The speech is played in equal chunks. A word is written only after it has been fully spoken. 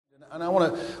And I'm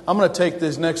going to take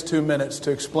these next 2 minutes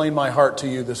to explain my heart to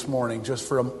you this morning, just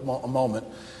for a moment.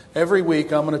 Every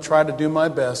week I'm going to try to do my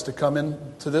best to come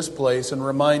into this place and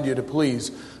remind you to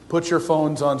please put your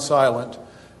phones on silent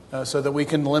so that we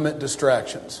can limit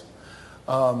distractions.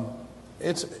 I'm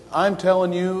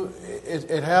telling you,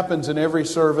 it happens in every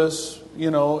service,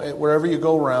 wherever you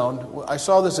go around. I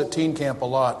saw this at teen camp a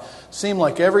lot. Seemed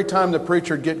like every time the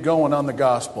preacher would get going on the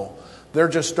gospel, there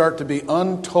just start to be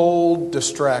untold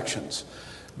distractions.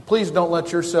 Please don't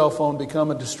let your cell phone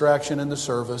become a distraction in the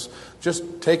service.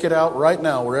 Just take it out right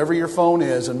now, wherever your phone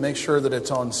is, and make sure that it's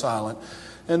on silent.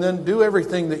 And then do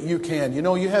everything that you can.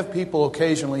 You have people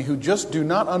occasionally who just do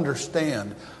not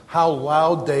understand how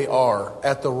loud they are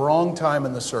at the wrong time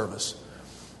in the service.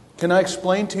 Can I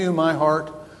explain to you my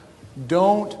heart?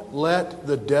 Don't let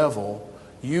the devil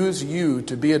use you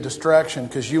to be a distraction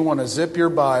because you want to zip your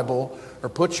Bible or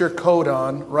put your coat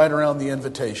on right around the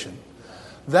invitation.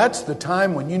 That's the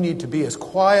time when you need to be as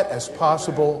quiet as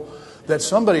possible, that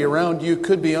somebody around you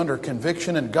could be under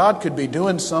conviction and God could be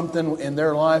doing something in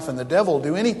their life, and the devil will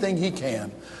do anything he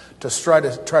can to try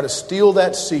to steal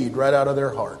that seed right out of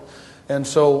their heart. And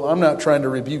so I'm not trying to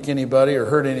rebuke anybody or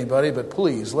hurt anybody, but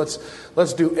please, let's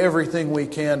do everything we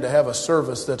can to have a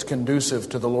service that's conducive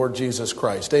to the Lord Jesus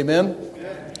Christ. Amen?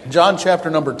 John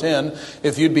chapter number 10,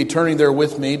 if you'd be turning there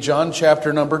with me, John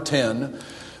chapter number 10.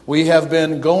 We have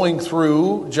been going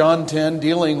through John 10,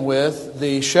 dealing with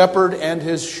the shepherd and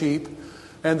his sheep.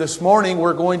 And this morning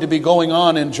we're going to be going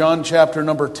on in John chapter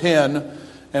number 10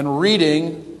 and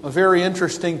reading a very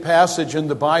interesting passage in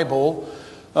the Bible.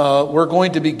 We're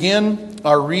going to begin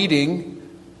our reading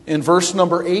in verse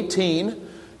number 18,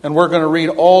 and we're going to read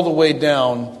all the way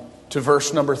down to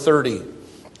verse number 30.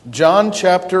 John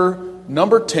chapter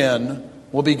number 10,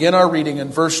 we'll begin our reading in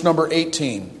verse number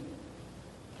 18.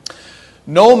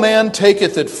 No man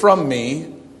taketh it from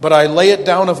me, but I lay it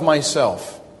down of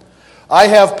myself. I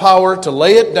have power to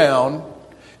lay it down,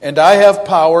 and I have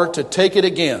power to take it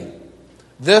again.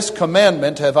 This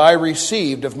commandment have I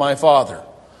received of my Father.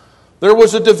 There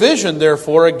was a division,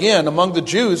 therefore, again among the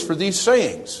Jews for these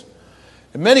sayings.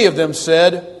 And many of them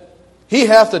said, He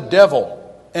hath a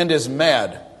devil, and is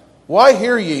mad. Why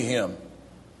hear ye him?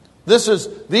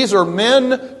 These are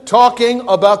men talking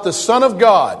about the Son of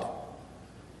God.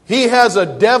 He has a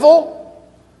devil,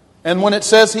 and when it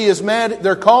says he is mad,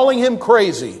 they're calling him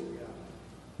crazy.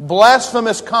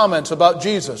 Blasphemous comments about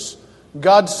Jesus,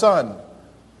 God's Son,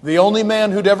 the only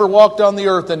man who'd ever walked on the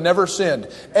earth and never sinned.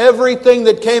 Everything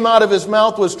that came out of his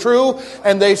mouth was true,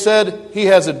 and they said, he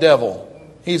has a devil.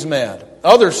 He's mad.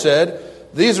 Others said,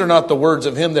 these are not the words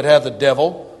of him that hath a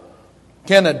devil.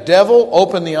 Can a devil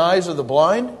open the eyes of the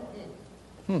blind?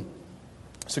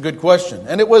 It's a good question.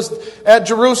 And it was at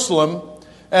Jerusalem,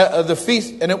 the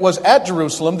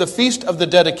feast of the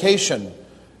dedication,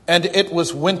 and it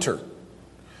was winter.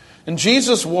 And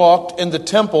Jesus walked in the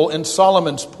temple in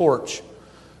Solomon's porch.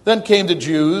 Then came the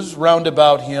Jews round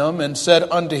about him and said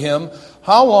unto him,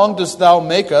 How long dost thou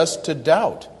make us to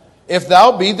doubt? If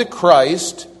thou be the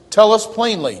Christ, tell us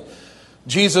plainly.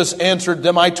 Jesus answered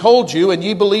them, I told you, and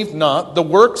ye believe not. The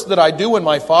works that I do in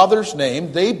my Father's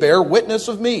name, they bear witness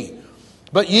of me.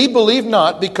 But ye believe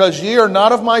not, because ye are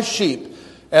not of my sheep,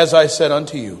 as I said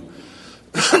unto you.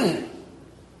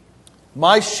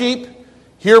 My sheep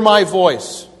hear my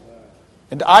voice,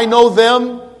 and I know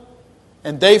them,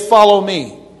 and they follow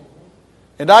me.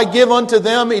 And I give unto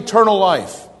them eternal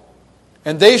life,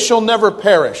 and they shall never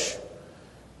perish,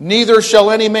 neither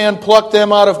shall any man pluck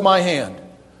them out of my hand.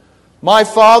 My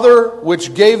Father,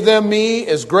 which gave them me,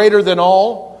 is greater than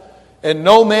all, and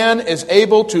no man is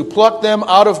able to pluck them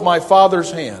out of my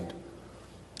Father's hand.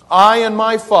 I and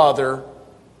my Father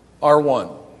are one.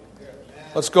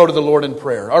 Let's go to the Lord in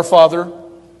prayer. Our Father,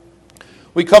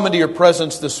 we come into your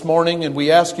presence this morning, and we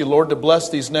ask you, Lord, to bless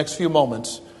these next few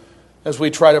moments as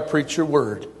we try to preach your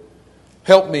word.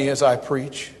 Help me as I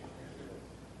preach.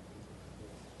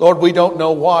 Lord, we don't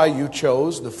know why you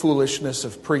chose the foolishness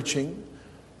of preaching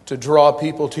to draw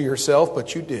people to yourself,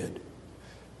 but you did.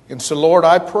 And so, Lord,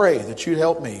 I pray that you'd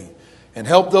help me and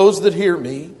help those that hear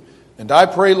me. And I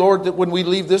pray, Lord, that when we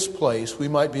leave this place, we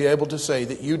might be able to say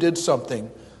that you did something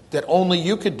that only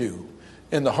you could do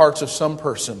in the hearts of some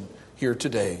person here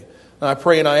today. And I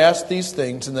pray and I ask these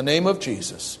things in the name of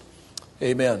Jesus.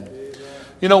 Amen.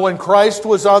 When Christ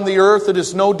was on the earth, it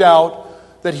is no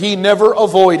doubt that he never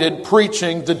avoided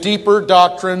preaching the deeper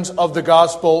doctrines of the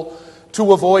gospel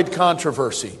to avoid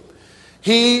controversy.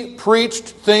 He preached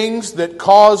things that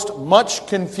caused much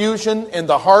confusion in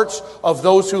the hearts of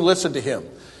those who listened to him.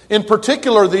 In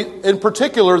particular,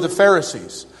 the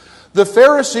Pharisees. The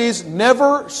Pharisees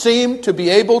never seemed to be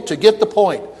able to get the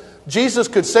point. Jesus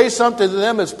could say something to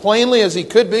them as plainly as he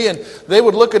could be, and they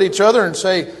would look at each other and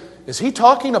say, is he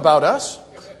talking about us?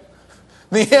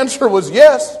 The answer was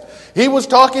yes. He was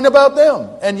talking about them.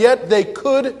 And yet they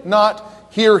could not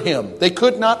hear him. They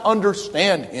could not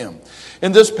understand him.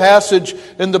 In this passage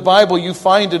in the Bible, you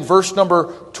find in verse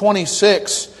number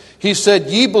 26, he said,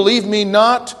 ye believe me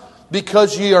not,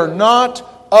 because ye are not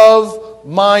of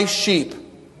my sheep.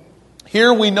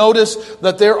 Here we notice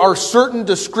that there are certain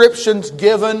descriptions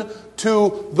given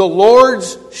to the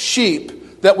Lord's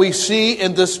sheep that we see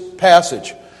in this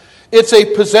passage. It's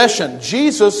a possession.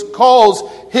 Jesus calls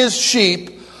his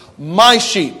sheep my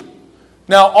sheep.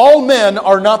 Now, all men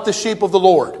are not the sheep of the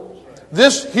Lord.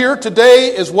 This here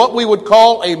today is what we would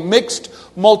call a mixed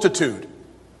multitude.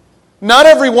 Not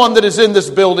everyone that is in this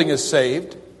building is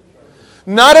saved.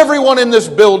 Not everyone in this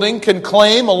building can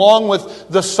claim, along with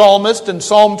the psalmist in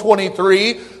Psalm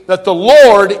 23, that the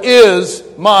Lord is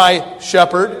my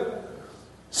shepherd.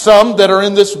 Some that are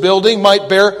in this building might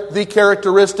bear the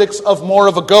characteristics of more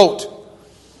of a goat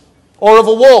or of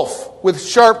a wolf with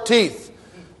sharp teeth.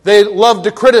 They love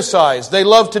to criticize. They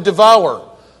love to devour.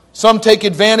 Some take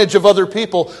advantage of other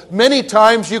people. Many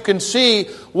times you can see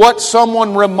what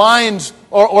someone reminds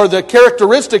or the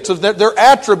characteristics of their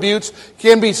attributes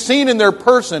can be seen in their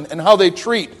person and how they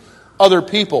treat other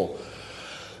people.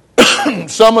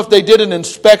 Some, if they did an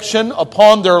inspection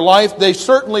upon their life, they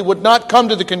certainly would not come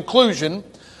to the conclusion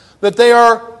that they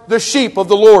are the sheep of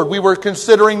the Lord. We were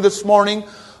considering this morning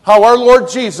how our Lord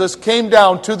Jesus came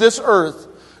down to this earth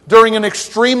during an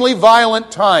extremely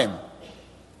violent time.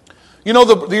 You know,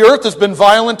 the earth has been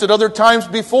violent at other times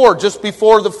before, just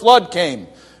before the flood came.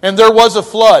 And there was a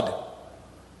flood.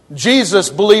 Jesus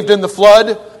believed in the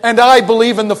flood, and I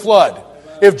believe in the flood.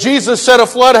 If Jesus said a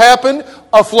flood happened,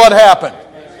 a flood happened.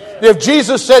 If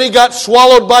Jesus said he got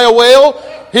swallowed by a whale,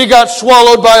 he got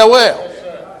swallowed by a whale.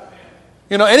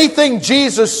 You know, anything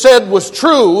Jesus said was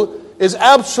true is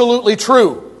absolutely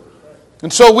true.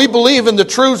 And so we believe in the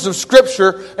truths of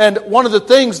Scripture, and one of the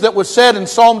things that was said in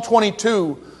Psalm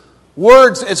 22,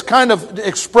 words is kind of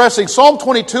expressing, Psalm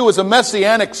 22 is a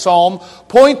messianic psalm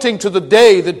pointing to the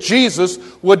day that Jesus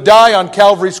would die on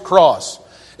Calvary's cross.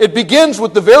 It begins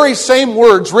with the very same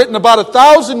words written about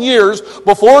 1,000 years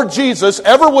before Jesus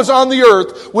ever was on the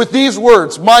earth with these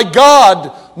words, my God,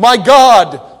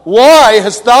 why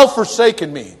hast thou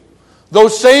forsaken me?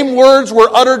 Those same words were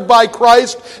uttered by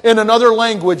Christ in another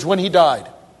language when he died.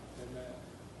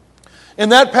 In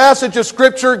that passage of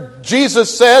Scripture,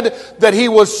 Jesus said that he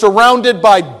was surrounded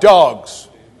by dogs.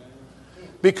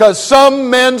 Because some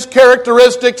men's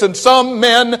characteristics and some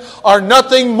men are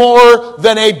nothing more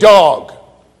than a dog.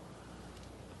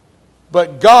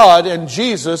 But God and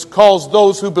Jesus calls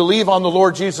those who believe on the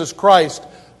Lord Jesus Christ,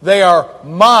 they are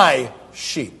my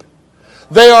sheep.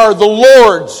 They are the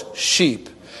Lord's sheep.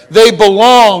 They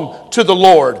belong to the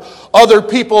Lord. Other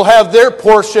people have their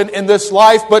portion in this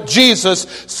life, but Jesus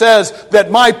says that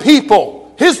my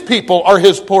people, his people, are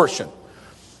his portion.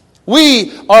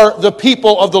 We are the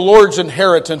people of the Lord's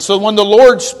inheritance. So when the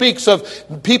Lord speaks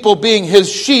of people being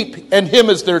his sheep and him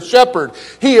as their shepherd,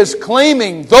 he is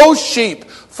claiming those sheep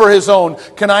for his own.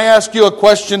 Can I ask you a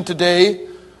question today?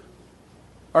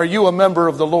 Are you a member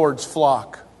of the Lord's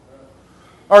flock?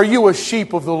 Are you a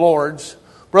sheep of the Lord's?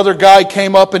 Brother Guy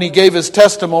came up and he gave his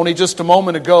testimony just a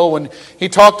moment ago, and he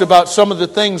talked about some of the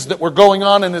things that were going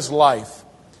on in his life.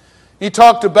 He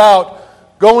talked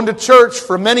about going to church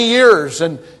for many years,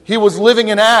 and he was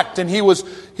living an act, and he was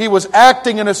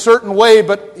acting in a certain way,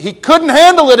 but he couldn't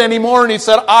handle it anymore, and he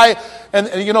said,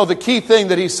 and you know, the key thing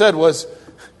that he said was,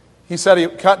 he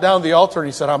cut down the altar and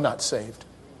he said, I'm not saved.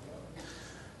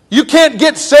 You can't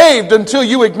get saved until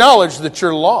you acknowledge that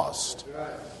you're lost.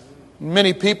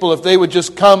 Many people, if they would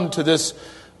just come to this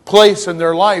place in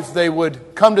their life, they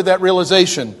would come to that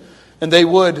realization and they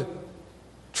would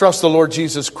trust the Lord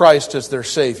Jesus Christ as their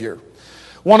Savior.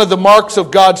 One of the marks of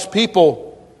God's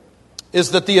people is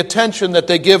that the attention that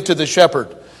they give to the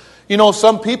shepherd. You know,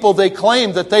 some people, they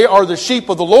claim that they are the sheep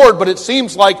of the Lord, but it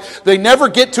seems like they never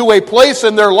get to a place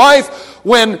in their life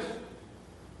when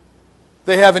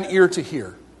they have an ear to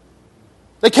hear.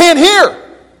 They can't hear.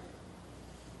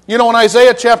 You know, in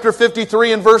Isaiah chapter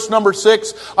 53 and verse number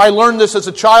 6, I learned this as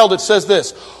a child. It says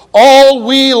this, all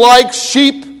we like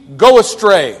sheep go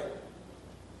astray.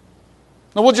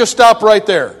 Now we'll just stop right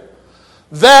there.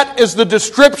 That is the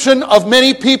description of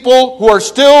many people who are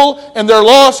still in their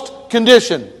lost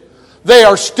condition. They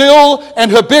are still and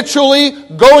habitually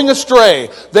going astray.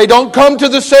 They don't come to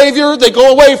the Savior, they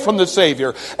go away from the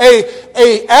Savior.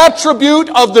 A attribute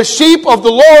of the sheep of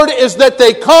the Lord is that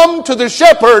they come to the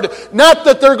shepherd, not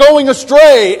that they're going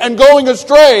astray and going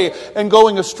astray and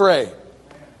going astray.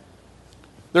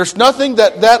 There's nothing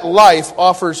that life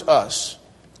offers us.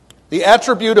 The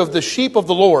attribute of the sheep of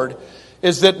the Lord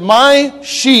is that my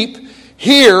sheep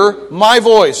hear my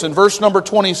voice. In verse number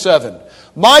 27.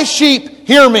 My sheep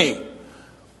hear me.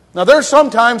 Now there's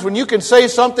sometimes when you can say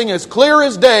something as clear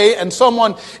as day and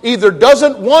someone either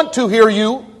doesn't want to hear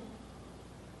you,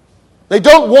 they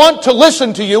don't want to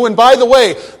listen to you, and by the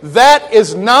way, that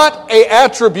is not an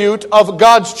attribute of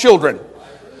God's children.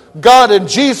 God and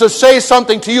Jesus say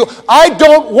something to you, I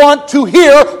don't want to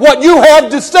hear what you have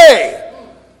to say.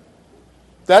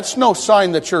 That's no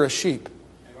sign that you're a sheep.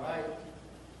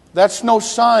 That's no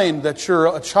sign that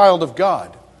you're a child of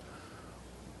God.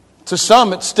 To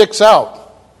some it sticks out.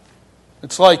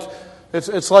 It's like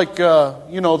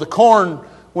the corn,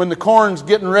 when the corn's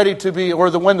getting ready to be,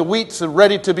 or when the wheat's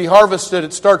ready to be harvested,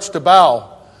 it starts to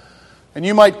bow. And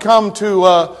you might come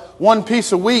to one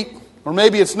piece of wheat, or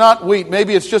maybe it's not wheat,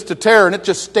 maybe it's just a tare, and it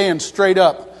just stands straight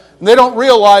up. And they don't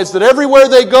realize that everywhere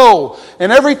they go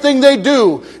and everything they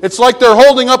do, it's like they're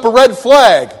holding up a red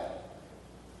flag.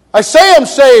 I say I'm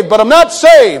saved, but I'm not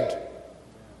saved.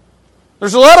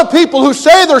 There's a lot of people who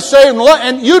say they're saved,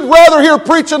 and you'd rather hear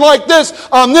preaching like this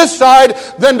on this side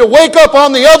than to wake up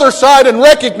on the other side and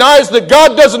recognize that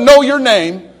God doesn't know your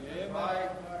name.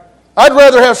 I'd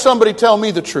rather have somebody tell me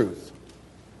the truth.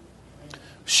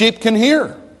 Sheep can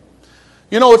hear.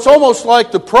 You know, it's almost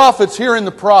like the prophets hearing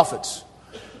the prophets.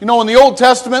 You know, in the Old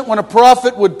Testament, when a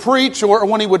prophet would preach or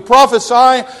when he would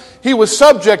prophesy, he was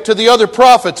subject to the other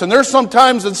prophets. And there's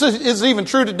sometimes, this is even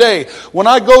true today, when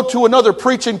I go to another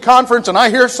preaching conference and I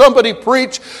hear somebody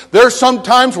preach, there's some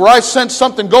times where I sense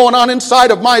something going on inside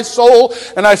of my soul,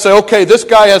 and I say, okay, this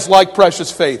guy has like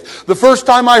precious faith. The first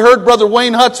time I heard Brother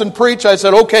Wayne Hudson preach, I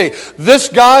said, okay, this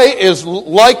guy is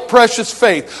like precious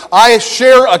faith. I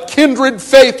share a kindred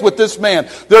faith with this man.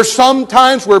 There's some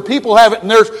times where people have it, and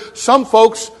there's some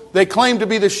folks, they claim to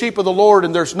be the sheep of the Lord,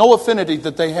 and there's no affinity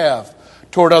that they have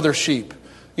toward other sheep.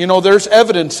 You know, there's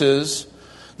evidences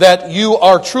that you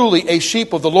are truly a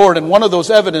sheep of the Lord. And one of those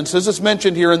evidences is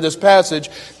mentioned here in this passage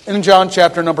in John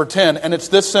chapter number 10. And it's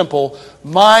this simple.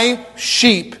 My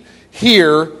sheep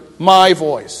hear my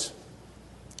voice.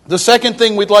 The second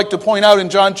thing we'd like to point out in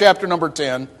John chapter number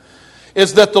 10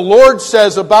 is that the Lord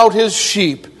says about His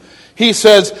sheep, He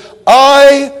says,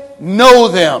 I know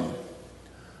them.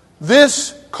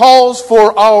 This calls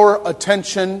for our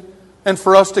attention and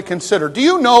for us to consider. Do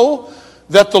you know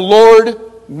that the Lord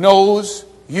knows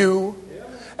you?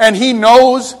 And He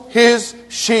knows His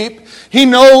sheep. He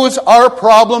knows our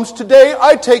problems. Today,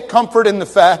 I take comfort in the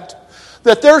fact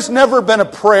that there's never been a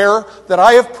prayer that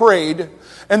I have prayed,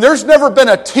 and there's never been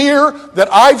a tear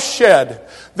that I've shed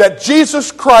that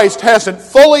Jesus Christ hasn't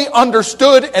fully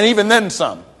understood, and even then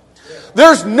some.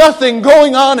 There's nothing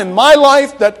going on in my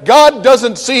life that God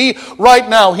doesn't see right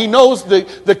now. He knows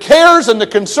the cares and the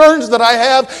concerns that I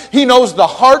have. He knows the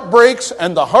heartbreaks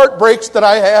and the heartbreaks that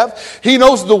I have. He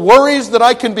knows the worries that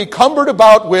I can be cumbered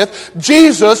about with.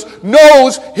 Jesus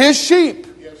knows His sheep.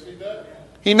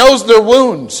 He knows their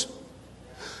wounds.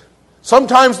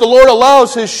 Sometimes the Lord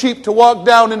allows His sheep to walk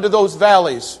down into those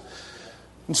valleys.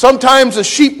 And sometimes a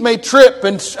sheep may trip,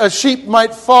 and a sheep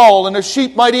might fall, and a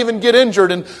sheep might even get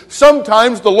injured. And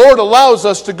sometimes the Lord allows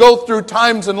us to go through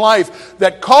times in life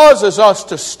that causes us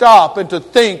to stop and to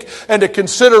think and to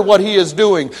consider what He is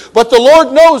doing. But the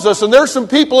Lord knows us, and there's some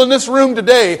people in this room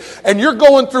today, and you're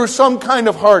going through some kind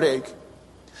of heartache.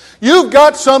 You've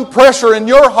got some pressure in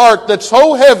your heart that's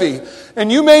so heavy, and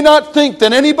you may not think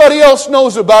that anybody else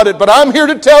knows about it, but I'm here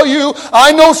to tell you,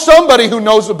 I know somebody who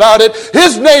knows about it.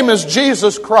 His name is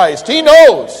Jesus Christ. He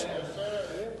knows.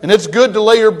 And it's good to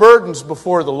lay your burdens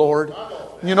before the Lord.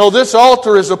 You know, this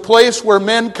altar is a place where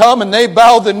men come and they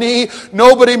bow the knee.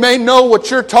 Nobody may know what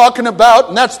you're talking about,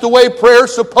 and that's the way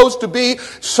prayer's supposed to be.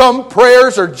 Some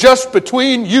prayers are just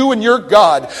between you and your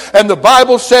God. And the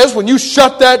Bible says when you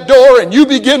shut that door and you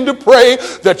begin to pray,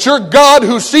 that your God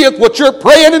who seeth what you're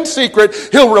praying in secret,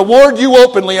 He'll reward you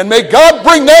openly. And may God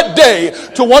bring that day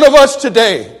to one of us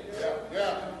today.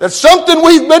 That's something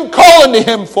we've been calling to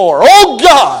Him for. Oh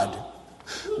God!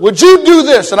 Would you do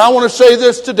this? And I want to say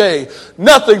this today.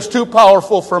 Nothing's too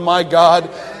powerful for my God.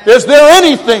 Is there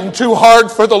anything too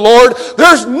hard for the Lord?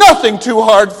 There's nothing too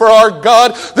hard for our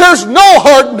God. There's no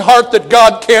hardened heart that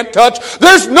God can't touch.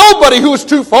 There's nobody who's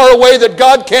too far away that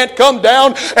God can't come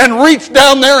down and reach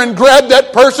down there and grab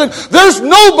that person. There's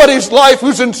nobody's life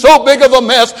who's in so big of a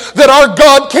mess that our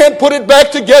God can't put it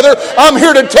back together. I'm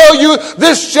here to tell you,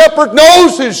 this shepherd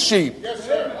knows his sheep. Yes,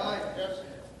 sir.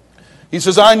 He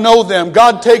says, I know them.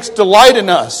 God takes delight in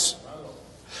us.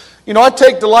 You know, I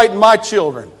take delight in my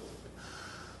children.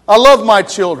 I love my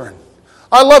children.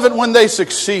 I love it when they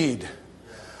succeed.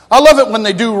 I love it when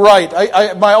they do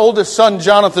right. My oldest son,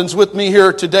 Jonathan's with me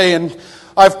here today, and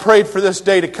I've prayed for this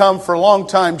day to come for a long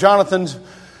time.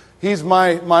 He's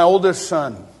my oldest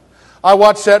son. I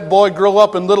watched that boy grow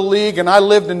up in Little League, and I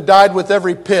lived and died with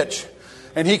every pitch.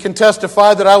 And he can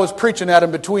testify that I was preaching at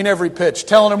him between every pitch,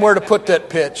 telling him where to put that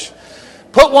pitch.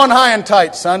 Put one high and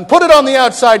tight, son. Put it on the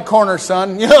outside corner,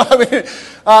 son. You know,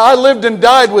 I lived and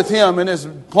died with him and his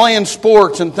playing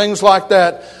sports and things like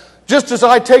that. Just as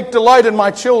I take delight in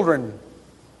my children.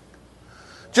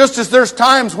 Just as there's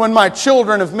times when my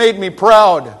children have made me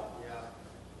proud.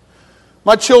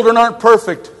 My children aren't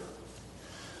perfect.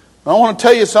 I want to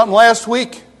tell you something. Last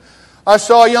week, I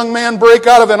saw a young man break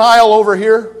out of an aisle over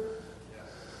here.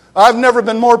 I've never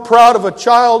been more proud of a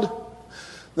child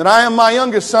than I am my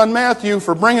youngest son, Matthew,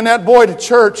 for bringing that boy to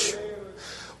church.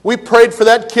 We prayed for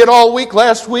that kid all week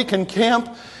last week in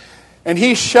camp, and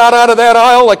he shot out of that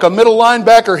aisle like a middle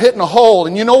linebacker hitting a hole.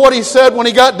 And you know what he said when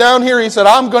he got down here? He said,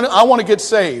 I want to get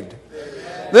saved.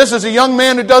 This is a young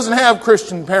man who doesn't have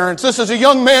Christian parents. This is a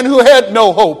young man who had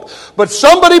no hope. But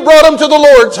somebody brought him to the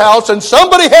Lord's house, and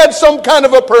somebody had some kind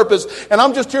of a purpose. And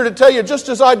I'm just here to tell you, just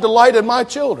as I delight in my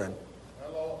children,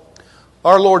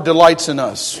 our Lord delights in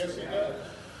us.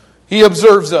 He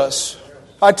observes us.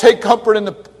 I take comfort in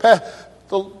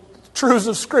the truths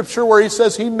of Scripture where He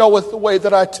says, He knoweth the way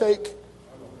that I take.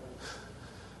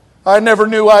 I never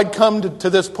knew I'd come to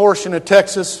this portion of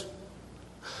Texas.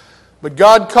 But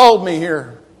God called me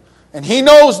here. And He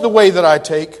knows the way that I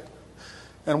take.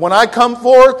 And when I come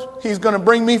forth, He's going to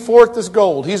bring me forth as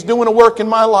gold. He's doing a work in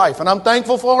my life. And I'm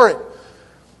thankful for it.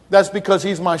 That's because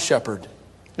He's my shepherd.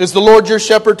 Is the Lord your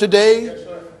shepherd today? Yes,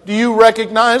 sir. Do you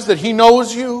recognize that He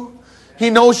knows you? He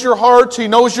knows your hearts. He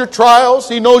knows your trials.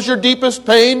 He knows your deepest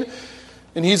pain.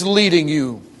 And He's leading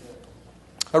you.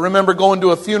 I remember going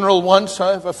to a funeral once.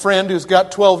 I have a friend who's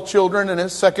got 12 children, and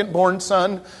his second-born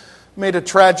son made a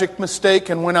tragic mistake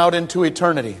and went out into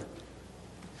eternity.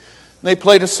 They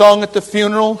played a song at the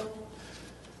funeral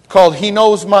called He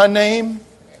Knows My Name.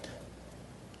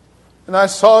 And I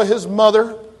saw his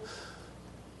mother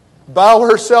bow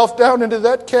herself down into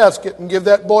that casket and give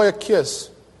that boy a kiss,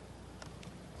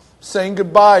 saying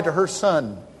goodbye to her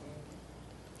son.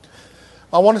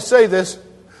 I want to say this.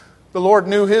 The Lord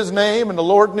knew his name, and the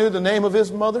Lord knew the name of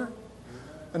his mother.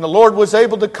 And the Lord was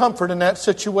able to comfort in that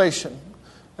situation.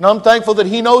 And I'm thankful that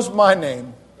He knows my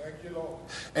name. Thank you, Lord.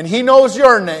 And He knows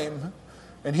your name.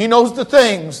 And He knows the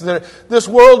things that this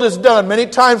world has done. Many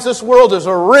times this world is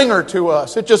a ringer to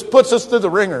us. It just puts us through the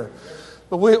ringer.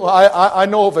 But I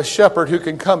know of a shepherd who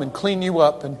can come and clean you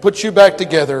up and put you back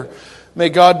together. May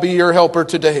God be your helper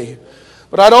today.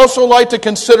 But I'd also like to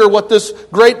consider what this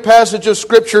great passage of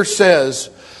Scripture says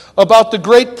about the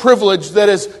great privilege that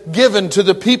is given to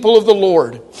the people of the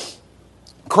Lord.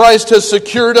 Christ has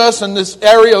secured us in this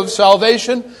area of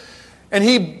salvation, and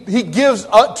He gives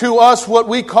to us what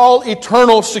we call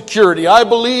eternal security. I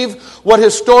believe what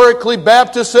historically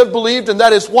Baptists have believed, and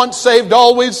that is once saved,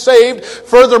 always saved.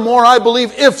 Furthermore, I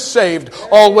believe if saved,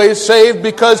 always saved,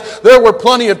 because there were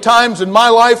plenty of times in my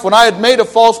life when I had made a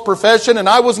false profession and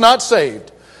I was not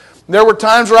saved. There were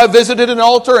times where I visited an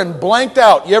altar and blanked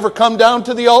out. You ever come down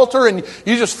to the altar and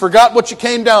you just forgot what you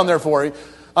came down there for?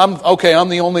 I'm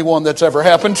the only one that's ever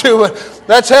happened to.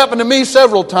 That's happened to me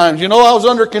several times. You know, I was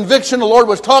under conviction. The Lord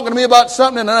was talking to me about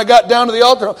something, and then I got down to the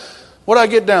altar. What did I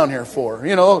get down here for?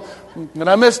 You know, and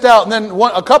I missed out. And then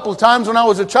a couple of times when I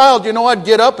was a child, you know, I'd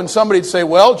get up and somebody'd say,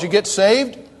 well, did you get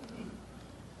saved?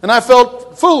 And I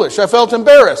felt foolish. I felt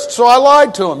embarrassed. So I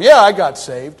lied to him. Yeah, I got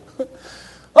saved.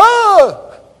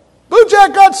 Blue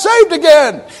Jack got saved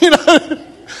again. You know,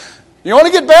 you want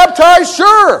to get baptized?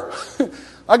 Sure.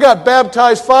 I got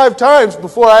baptized 5 times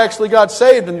before I actually got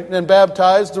saved and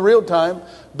baptized the real time.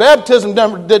 Baptism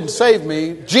didn't save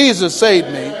me. Jesus saved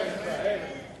me.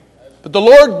 But the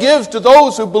Lord gives to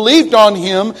those who believed on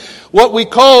Him what we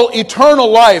call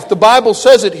eternal life. The Bible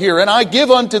says it here, and I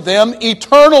give unto them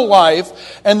eternal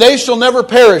life, and they shall never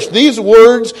perish. These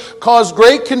words caused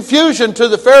great confusion to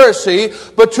the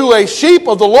Pharisee, but to a sheep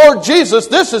of the Lord Jesus,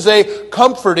 this is a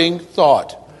comforting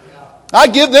thought. I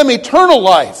give them eternal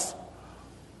life.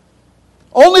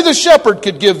 Only the shepherd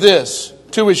could give this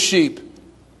to his sheep.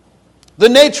 The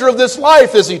nature of this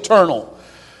life is eternal.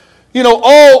 You know,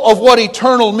 all of what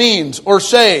eternal means or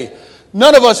say,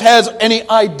 none of us has any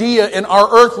idea in our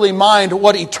earthly mind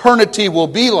what eternity will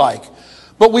be like.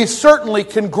 But we certainly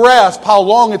can grasp how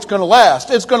long it's going to last.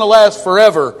 It's going to last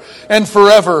forever and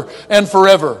forever and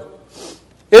forever.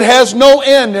 It has no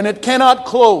end and it cannot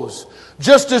close.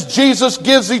 Just as Jesus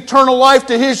gives eternal life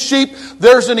to His sheep,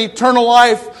 there's an eternal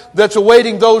life that's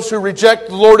awaiting those who reject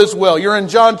the Lord as well. You're in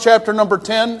John chapter number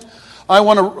 10. I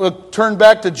want to turn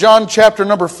back to John chapter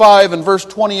number 5 and verse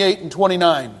 28 and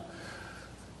 29.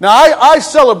 Now, I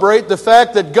celebrate the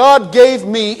fact that God gave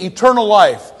me eternal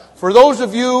life. For those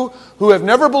of you who have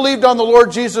never believed on the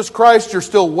Lord Jesus Christ, you're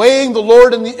still weighing the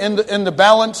Lord in the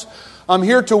balance. I'm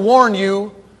here to warn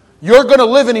you, you're going to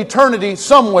live in eternity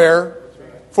somewhere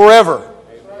forever.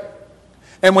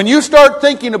 And when you start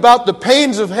thinking about the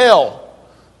pains of hell,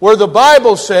 where the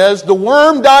Bible says, the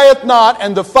worm dieth not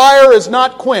and the fire is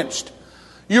not quenched.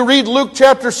 You read Luke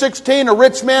chapter 16, a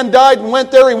rich man died and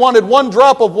went there. He wanted one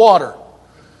drop of water.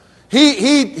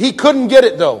 He couldn't get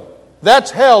it though.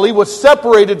 That's hell. He was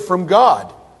separated from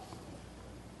God.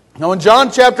 Now in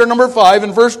John chapter number 5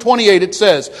 and verse 28 it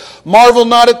says, marvel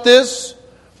not at this,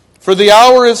 for the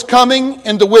hour is coming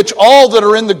in the which all that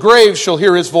are in the grave shall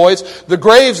hear His voice. The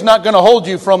grave's not going to hold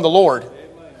you from the Lord.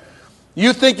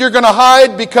 You think you're going to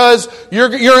hide because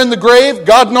you're in the grave?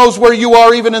 God knows where you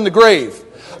are even in the grave.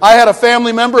 I had a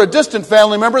family member, a distant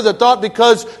family member, that thought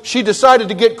because she decided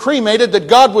to get cremated that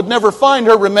God would never find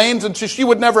her remains and she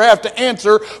would never have to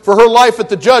answer for her life at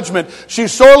the judgment.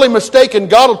 She's sorely mistaken.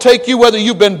 God will take you whether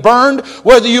you've been burned,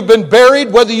 whether you've been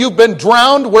buried, whether you've been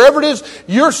drowned, wherever it is,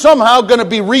 you're somehow going to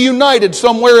be reunited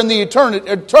somewhere in the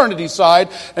eternity side,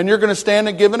 and you're going to stand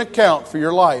and give an account for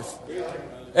your life.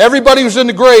 Everybody who's in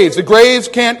the graves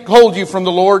can't hold you from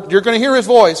the Lord. You're going to hear His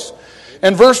voice.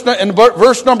 And verse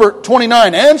number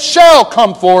 29, and shall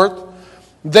come forth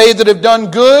they that have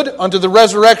done good unto the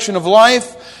resurrection of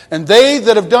life, and they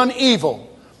that have done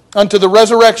evil unto the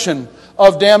resurrection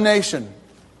of damnation.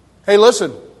 Hey,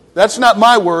 listen, that's not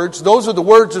my words. Those are the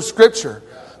words of Scripture.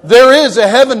 There is a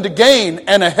heaven to gain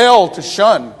and a hell to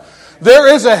shun.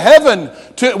 There is a heaven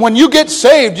to, when you get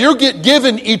saved, you get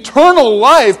given eternal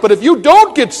life. But if you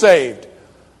don't get saved,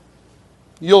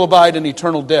 you'll abide in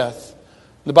eternal death.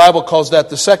 The Bible calls that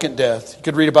the second death. You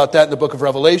could read about that in the book of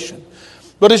Revelation.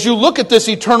 But as you look at this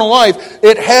eternal life,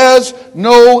 it has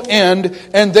no end,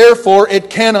 and therefore it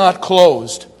cannot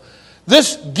close.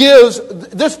 This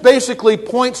basically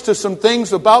points to some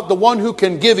things about the one who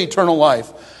can give eternal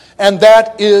life. And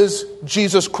that is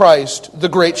Jesus Christ, the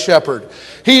great shepherd.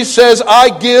 He says,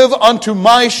 I give unto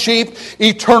my sheep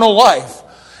eternal life.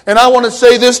 And I want to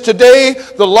say this today,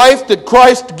 the life that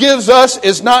Christ gives us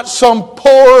is not some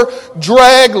poor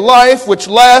drag life which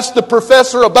lasts the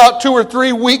professor about 2 or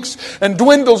 3 weeks and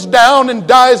dwindles down and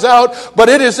dies out, but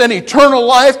it is an eternal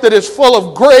life that is full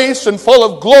of grace and full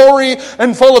of glory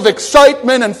and full of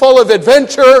excitement and full of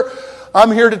adventure.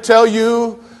 I'm here to tell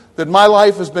you that my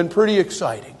life has been pretty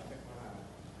exciting.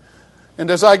 And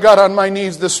as I got on my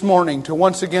knees this morning to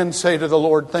once again say to the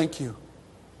Lord, thank you.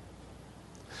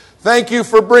 Thank you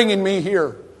for bringing me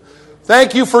here.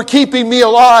 Thank you for keeping me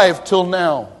alive till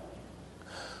now.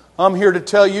 I'm here to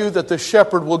tell you that the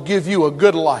shepherd will give you a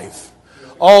good life.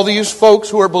 All these folks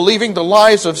who are believing the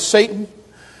lies of Satan,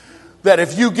 that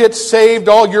if you get saved,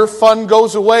 all your fun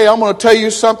goes away. I'm going to tell you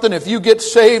something. If you get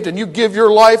saved and you give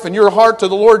your life and your heart to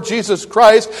the Lord Jesus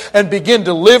Christ and begin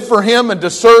to live for Him and to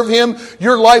serve Him,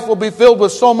 your life will be filled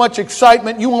with so much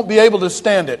excitement you won't be able to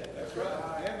stand it.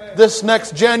 This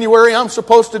next January, I'm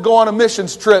supposed to go on a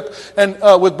missions trip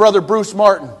and with Brother Bruce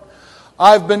Martin.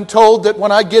 I've been told that when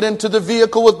I get into the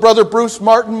vehicle with Brother Bruce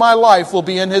Martin, my life will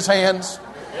be in his hands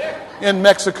in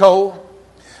Mexico.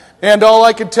 And all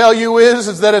I can tell you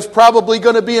is that it's probably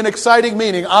going to be an exciting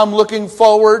meeting. I'm looking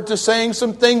forward to saying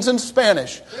some things in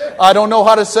Spanish. I don't know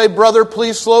how to say, brother,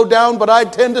 please slow down, but I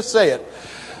tend to say it.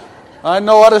 I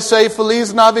know how to say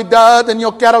Feliz Navidad and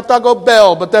Yo quiero Taco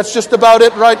Bell, but that's just about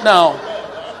it right now.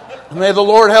 May the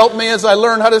Lord help me as I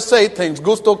learn how to say things.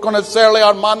 Gusto conocerle,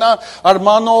 hermano.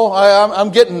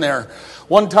 I'm getting there.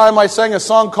 One time I sang a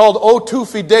song called O tu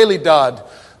fidelidad,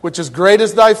 which is great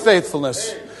is thy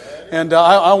faithfulness. And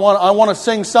I want to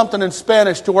sing something in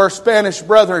Spanish to our Spanish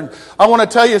brethren. I want to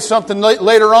tell you something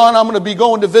later on. I'm going to be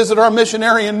going to visit our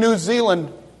missionary in New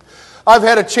Zealand. I've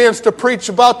had a chance to preach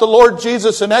about the Lord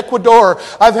Jesus in Ecuador.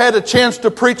 I've had a chance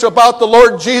to preach about the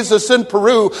Lord Jesus in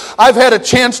Peru. I've had a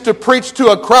chance to preach to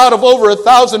a crowd of over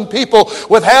 1,000 people,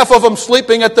 with half of them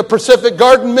sleeping at the Pacific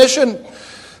Garden Mission.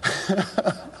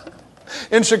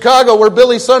 in Chicago where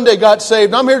Billy Sunday got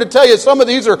saved. I'm here to tell you some of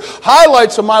these are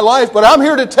highlights of my life, but I'm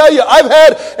here to tell you I've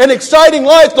had an exciting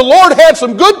life. The Lord had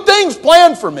some good things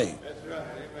planned for me.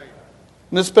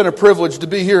 And it's been a privilege to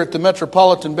be here at the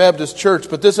Metropolitan Baptist Church,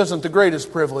 but this isn't the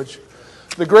greatest privilege.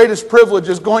 The greatest privilege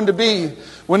is going to be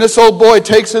when this old boy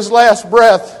takes his last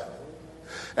breath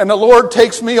and the Lord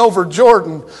takes me over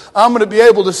Jordan. I'm going to be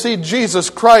able to see Jesus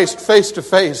Christ face to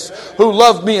face, who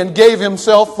loved me and gave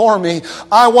Himself for me.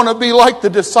 I want to be like the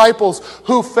disciples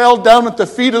who fell down at the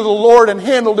feet of the Lord and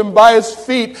handled Him by His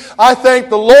feet. I thank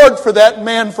the Lord for that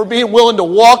man, for being willing to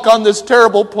walk on this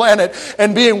terrible planet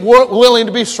and being willing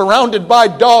to be surrounded by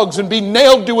dogs and be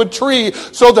nailed to a tree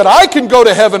so that I can go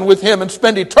to heaven with Him and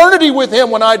spend eternity with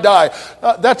Him when I die.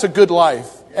 That's a good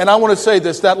life. And I want to say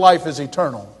this, that life is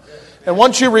eternal. And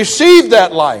once you receive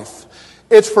that life,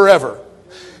 it's forever.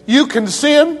 You can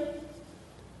sin.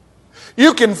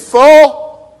 You can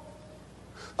fall.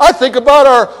 I think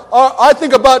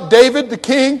about David, the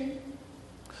king.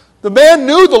 The man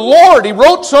knew the Lord. He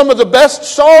wrote some of the best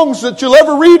songs that you'll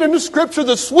ever read in the Scripture,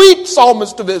 the sweet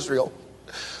psalmist of Israel.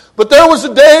 But there was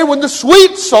a day when the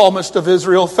sweet psalmist of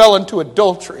Israel fell into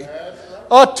adultery.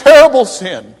 A terrible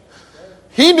sin.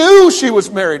 He knew she was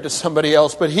married to somebody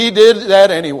else, but he did that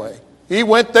anyway. He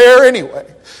went there anyway.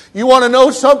 You want to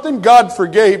know something? God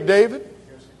forgave David.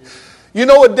 You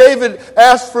know what David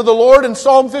asked for the Lord in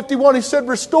Psalm 51? He said,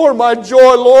 "Restore my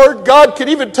joy, Lord." God can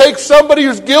even take somebody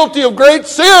who's guilty of great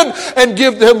sin and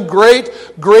give them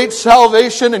great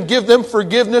salvation and give them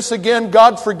forgiveness again.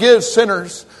 God forgives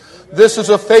sinners. This is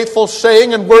a faithful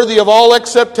saying and worthy of all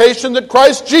acceptation that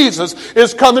Christ Jesus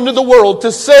is come into the world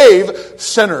to save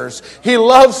sinners. He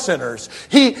loves sinners.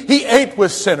 He ate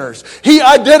with sinners. He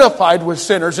identified with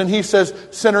sinners. And He says,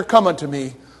 "Sinner, come unto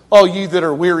me, all ye that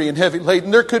are weary and heavy laden."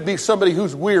 There could be somebody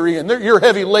who's weary and you're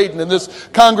heavy laden in this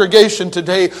congregation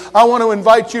today. I want to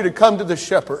invite you to come to the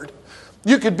shepherd.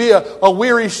 You could be a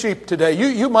weary sheep today.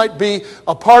 You might be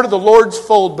a part of the Lord's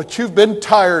fold, but you've been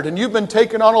tired and you've been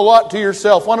taking on a lot to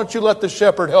yourself. Why don't you let the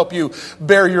shepherd help you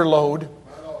bear your load?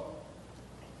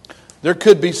 There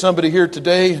could be somebody here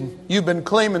today and you've been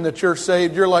claiming that you're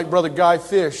saved. You're like Brother Guy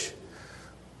Fish.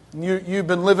 You've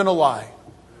been living a lie.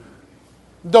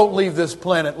 Don't leave this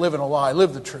planet living a lie.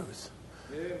 Live the truth.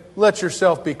 Let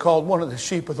yourself be called one of the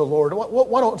sheep of the Lord.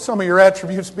 Why don't some of your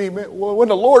attributes be, when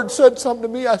the Lord said something to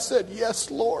me, I said, "Yes,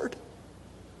 Lord."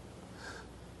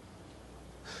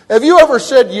 Have you ever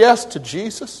said yes to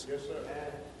Jesus? Yes,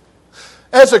 sir.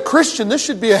 As a Christian, this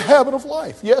should be a habit of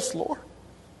life. Yes, Lord.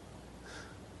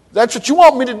 That's what you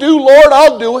want me to do, Lord,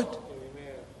 I'll do it.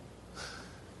 Amen.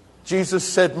 Jesus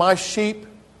said, "My sheep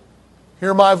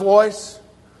hear my voice.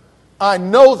 I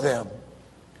know them,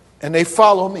 and they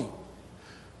follow me."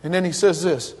 And then He says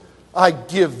this, "I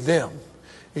give them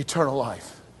eternal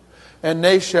life, and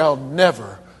they shall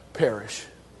never perish."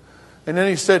 And then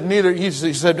He said,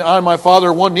 He said, "I and my Father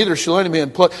are one, neither shall any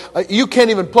man pluck." You can't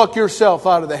even pluck yourself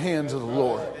out of the hands of the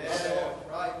Lord.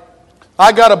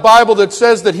 I got a Bible that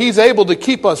says that He's able to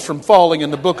keep us from falling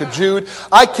in the book of Jude.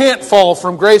 I can't fall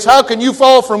from grace. How can you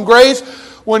fall from grace?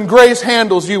 When grace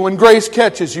handles you, when grace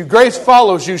catches you, grace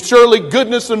follows you. "Surely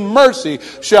goodness and mercy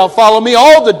shall follow me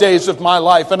all the days of my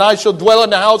life, and I shall dwell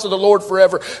in the house of the Lord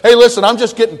forever." Hey, listen, I'm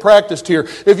just getting practiced here.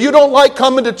 If you don't like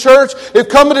coming to church, if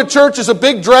coming to church is a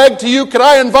big drag to you, can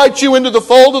I invite you into the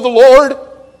fold of the Lord?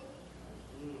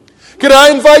 Can I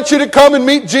invite you to come and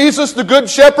meet Jesus, the Good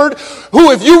Shepherd, who,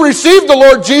 if you receive the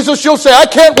Lord Jesus, you'll say, "I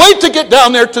can't wait to get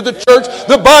down there to the church."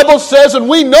 The Bible says, and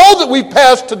we know that we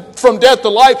passed from death to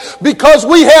life because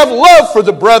we have love for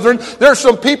the brethren. There's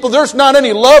some people, there's not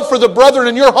any love for the brethren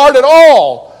in your heart at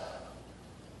all.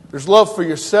 There's love for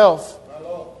yourself.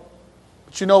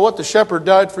 But you know what? The shepherd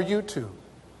died for you too.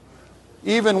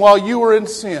 Even while you were in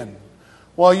sin,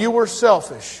 while you were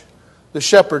selfish, the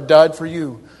shepherd died for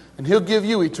you. And He'll give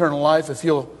you eternal life if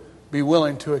you'll be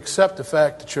willing to accept the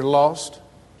fact that you're lost.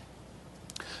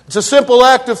 It's a simple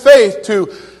act of faith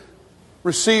to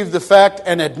receive the fact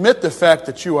and admit the fact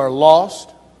that you are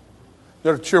lost,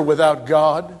 that you're without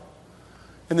God,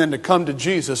 and then to come to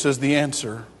Jesus as the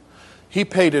answer. He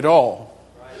paid it all.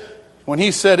 When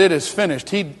He said it is finished,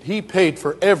 He paid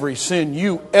for every sin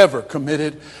you ever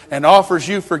committed and offers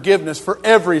you forgiveness for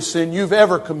every sin you've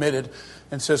ever committed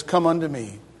and says, "Come unto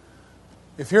me."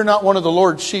 If you're not one of the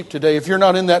Lord's sheep today, if you're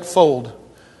not in that fold,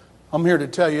 I'm here to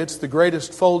tell you it's the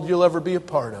greatest fold you'll ever be a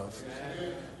part of.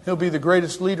 He'll be the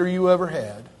greatest leader you ever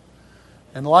had.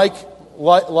 And like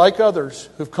others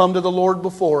who've come to the Lord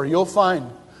before, you'll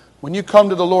find when you come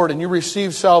to the Lord and you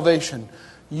receive salvation,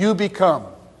 you become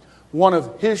one of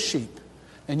His sheep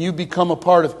and you become a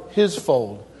part of His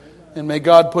fold. And may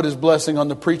God put His blessing on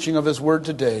the preaching of His Word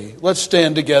today. Let's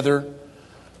stand together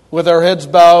with our heads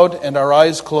bowed and our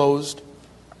eyes closed.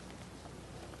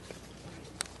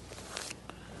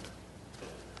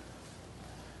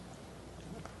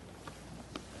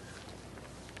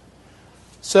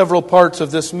 Several parts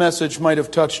of this message might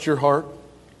have touched your heart.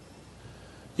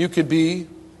 You could be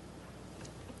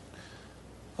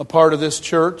a part of this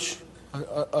church,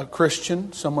 a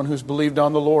Christian, someone who's believed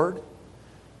on the Lord.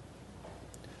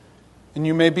 And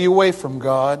you may be away from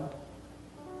God.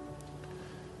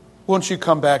 Won't you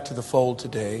come back to the fold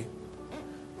today?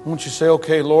 Won't you say,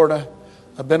 okay, Lord,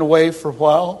 I've been away for a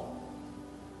while,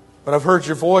 but I've heard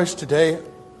your voice today.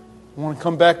 I want to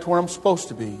come back to where I'm supposed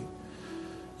to be.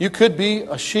 You could be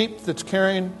a sheep that's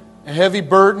carrying a heavy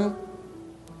burden.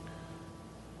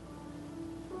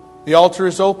 The altar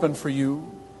is open for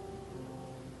you.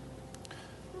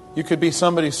 You could be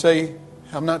somebody say,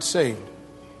 I'm not saved.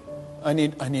 I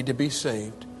need to be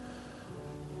saved.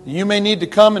 You may need to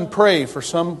come and pray for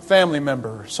some family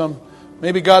member.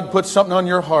 Maybe God put something on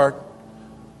your heart.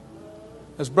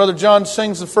 As Brother John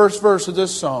sings the first verse of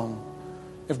this song,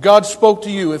 if God spoke to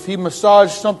you, if He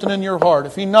massaged something in your heart,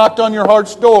 if He knocked on your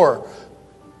heart's door,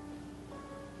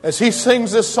 as he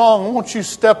sings this song, won't you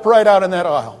step right out in that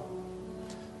aisle?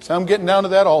 So I'm getting down to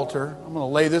that altar. I'm going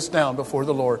to lay this down before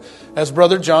the Lord as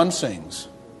Brother John sings.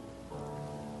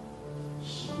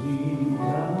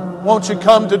 Won't you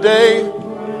come today?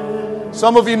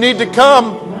 Some of you need to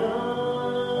come.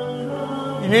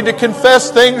 You need to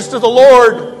confess things to the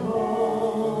Lord.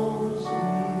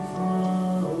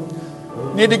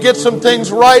 You need to get some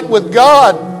things right with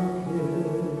God.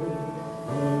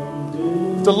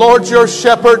 If the Lord's your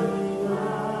shepherd,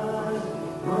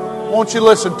 won't you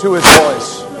listen to His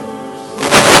voice?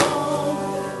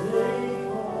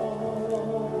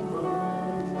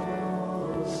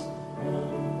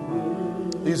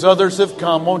 These others have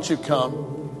come. Won't you come?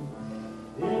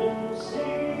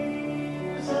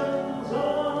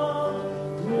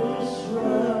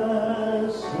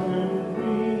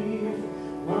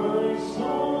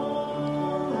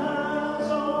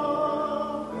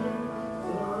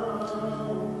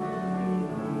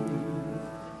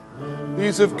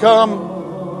 These have come.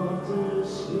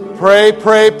 Pray,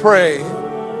 pray, pray.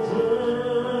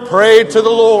 Pray to the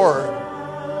Lord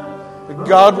that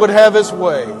God would have His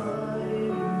way.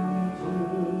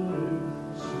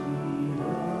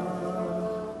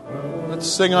 Let's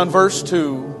sing on verse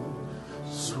 2.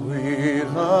 Sweet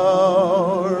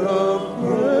hour of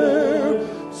prayer,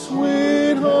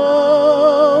 sweet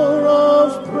hour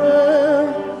of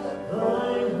prayer.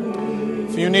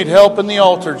 If you need help in the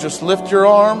altar, just lift your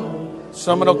arm.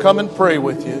 Someone will come and pray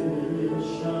with you.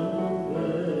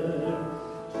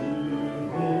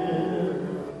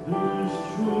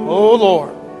 Oh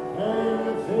Lord.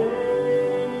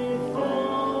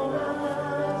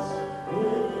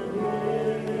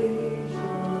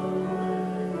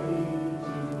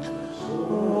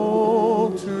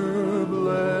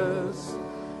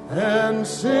 And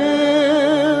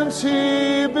since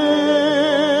He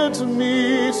bids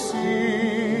me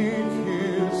seek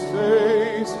His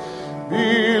face,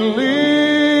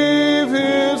 believe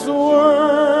His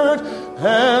word,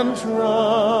 and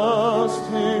trust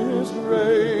His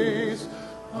grace,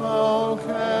 I'll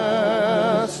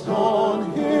cast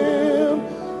on Him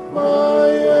my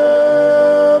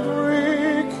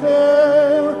every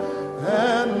care,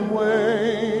 and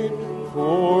wait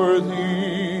for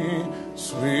Thee,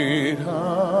 sweet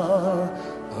hour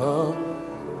of...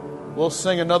 We'll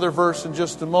sing another verse in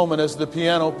just a moment as the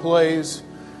piano plays.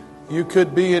 You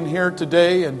could be in here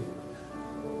today and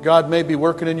God may be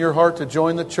working in your heart to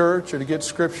join the church or to get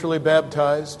scripturally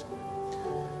baptized.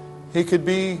 He could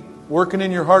be working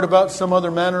in your heart about some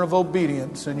other manner of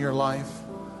obedience in your life.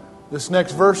 This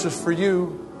next verse is for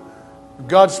you. If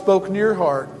God's spoken to your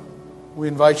heart, we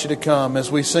invite you to come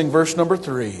as we sing verse number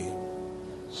 3.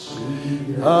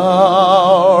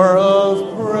 Hour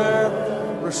of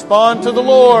prayer. Respond to the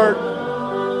Lord.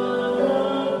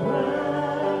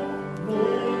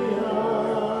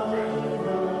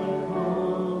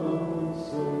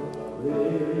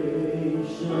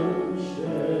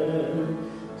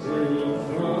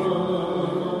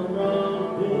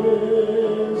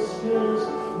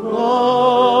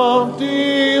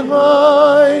 Lofty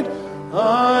height,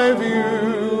 I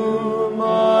view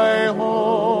my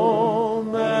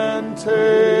home and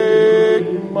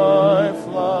take my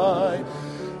flight.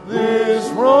 This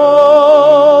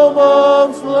robe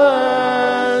of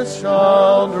flesh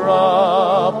shall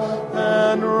drop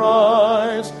and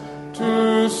rise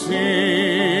to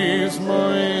seize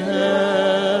my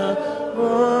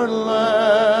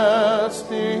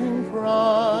everlasting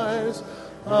prize.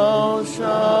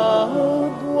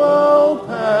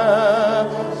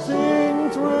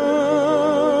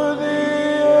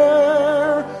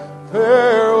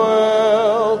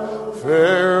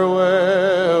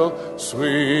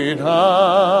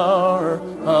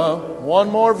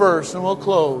 more verse and we'll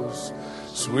close.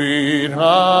 Sweet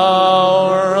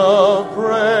hour of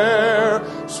prayer,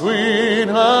 sweet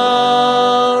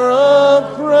hour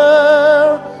of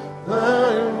prayer,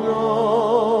 that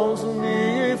knows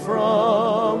me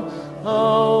from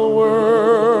a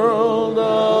world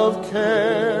of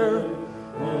care.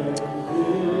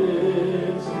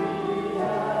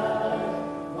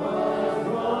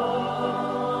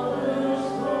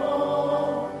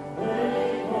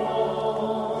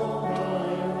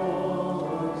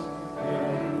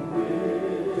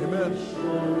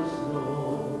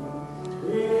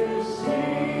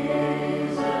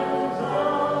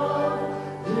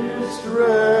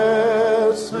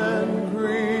 Distress and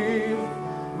grief,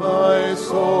 my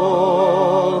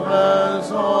soul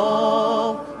has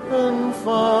often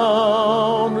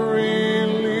found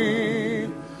relief,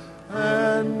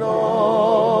 and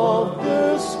oft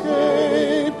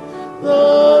escaped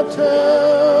the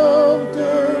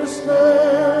tempter's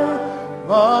snare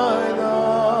by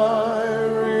thy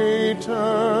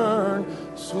return,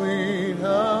 sweet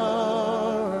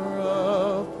hour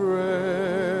of prayer.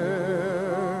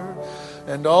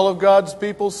 And all of God's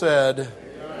people said,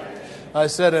 I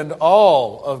said, and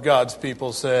all of God's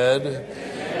people said,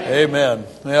 Amen.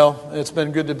 Well, it's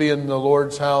been good to be in the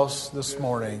Lord's house this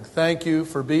morning. Thank you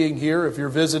for being here. If you're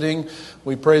visiting,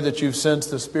 we pray that you've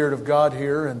sensed the Spirit of God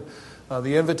here. And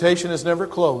the invitation is never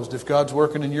closed. If God's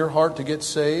working in your heart to get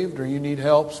saved or you need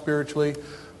help spiritually,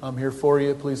 I'm here for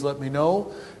you. Please let me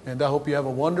know. And I hope you have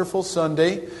a wonderful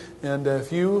Sunday. And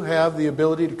if you have the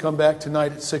ability to come back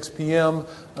tonight at 6 p.m.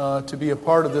 To be a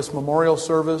part of this memorial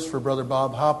service for Brother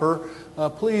Bob Hopper,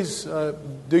 please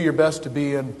do your best to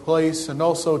be in place and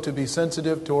also to be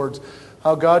sensitive towards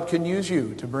how God can use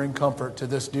you to bring comfort to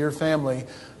this dear family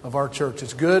of our church.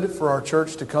 It's good for our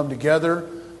church to come together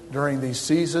during these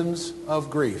seasons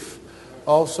of grief.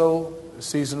 Also, a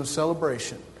season of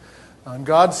celebration. On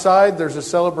God's side, there's a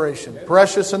celebration.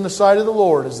 Precious in the sight of the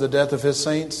Lord is the death of His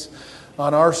saints.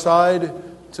 On our side,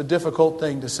 it's a difficult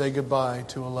thing to say goodbye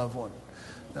to a loved one.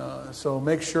 So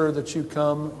make sure that you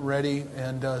come ready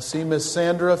and see Miss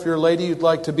Sandra. If you're a lady, you'd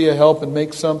like to be a help and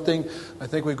make something. I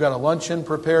think we've got a luncheon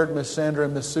prepared. Miss Sandra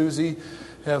and Miss Susie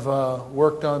have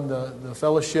worked on the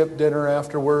fellowship dinner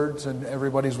afterwards, and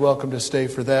everybody's welcome to stay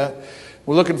for that.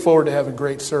 We're looking forward to having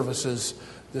great services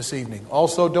this evening.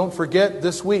 Also, don't forget,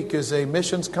 this week is a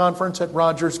missions conference at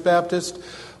Rogers Baptist.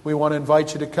 We want to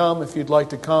invite you to come. If you'd like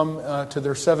to come to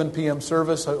their 7 p.m.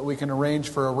 service, we can arrange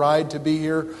for a ride to be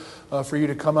here for you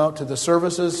to come out to the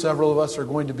services. Several of us are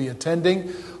going to be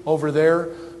attending over there,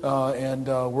 and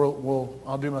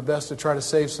I'll do my best to try to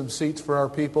save some seats for our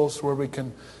people so where we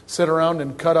can sit around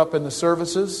and cut up in the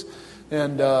services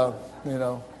and,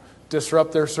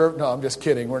 disrupt their service. No, I'm just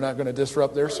kidding. We're not going to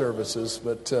disrupt their services,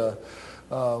 but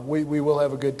we will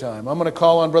have a good time. I'm going to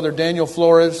call on Brother Daniel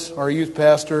Flores, our youth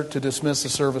pastor, to dismiss the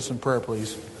service in prayer,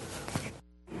 please.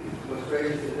 Most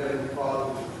gracious and heavenly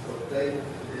Father, so thank you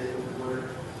today for the word.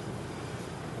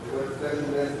 The word special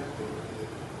message.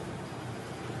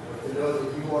 To know that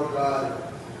you are God,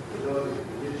 to know that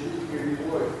you should hear your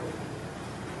voice.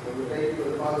 So we thank you for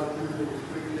the Father, truth that is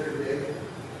preached every day.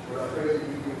 Lord, I pray that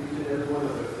you can each and every one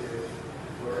of us here.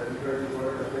 Lord, as you heard your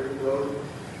word, I pray for those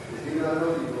that do not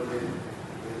know you, Lord, and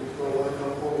just don't want to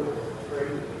come forward. I pray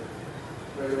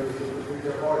that you will preach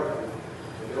their heart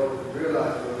and they'll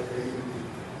realize, Lord, that they need you.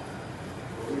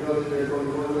 But we know that there's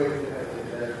only one way to heaven,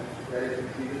 and that is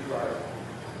Jesus Christ.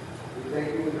 We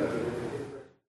thank you and love you.